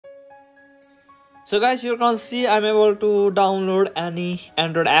So guys, you can see I'm able to download any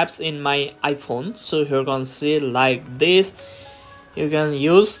Android apps in my iPhone. So here you can see like this, you can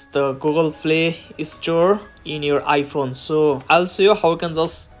use the Google Play Store in your iPhone. So I'll show you how you can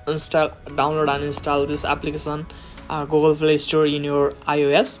just download and install this application Google Play Store in your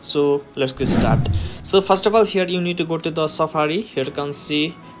iOS. So let's get started. So first of all, here you need to go to the Safari. Here you can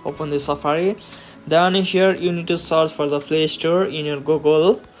see, open the Safari. Then here you need to search for the Play Store in your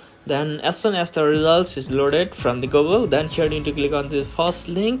Google. Then as soon as the results is loaded from the Google, then here you need to click on this first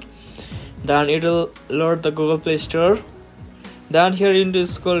link. Then it will load the Google Play Store. Then here you need to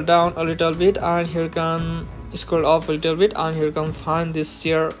scroll down a little bit, and here you can scroll up a little bit, and here you can find this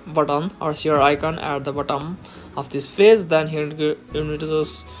share button or share icon at the bottom of this page. Then here you need to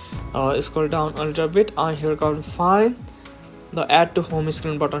just scroll down a little bit, and here you can find the add to home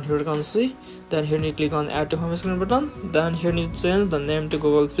screen button. Here you can see. Then here you need to click on add to home screen button. Then here you need to change the name to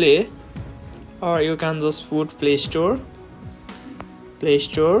Google Play, or you can just put Play Store.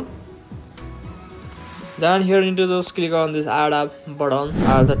 Then here you need to just click on this add app button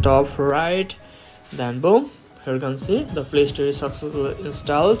at the top right. Then boom, here you can see the Play Store is successfully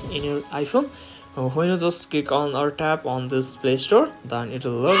installed in your iPhone. When you just click on or tap on this Play Store, then it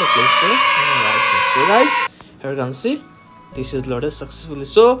will load the Play Store in your iPhone. So guys, here you can see this is loaded successfully.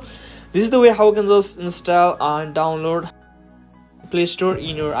 So this is the way how you can just install and download Play Store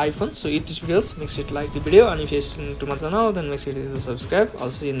in your iPhone. So if this video, make sure to like the video, and if you're listening to my channel, then make sure to subscribe.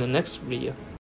 I'll see you in the next video.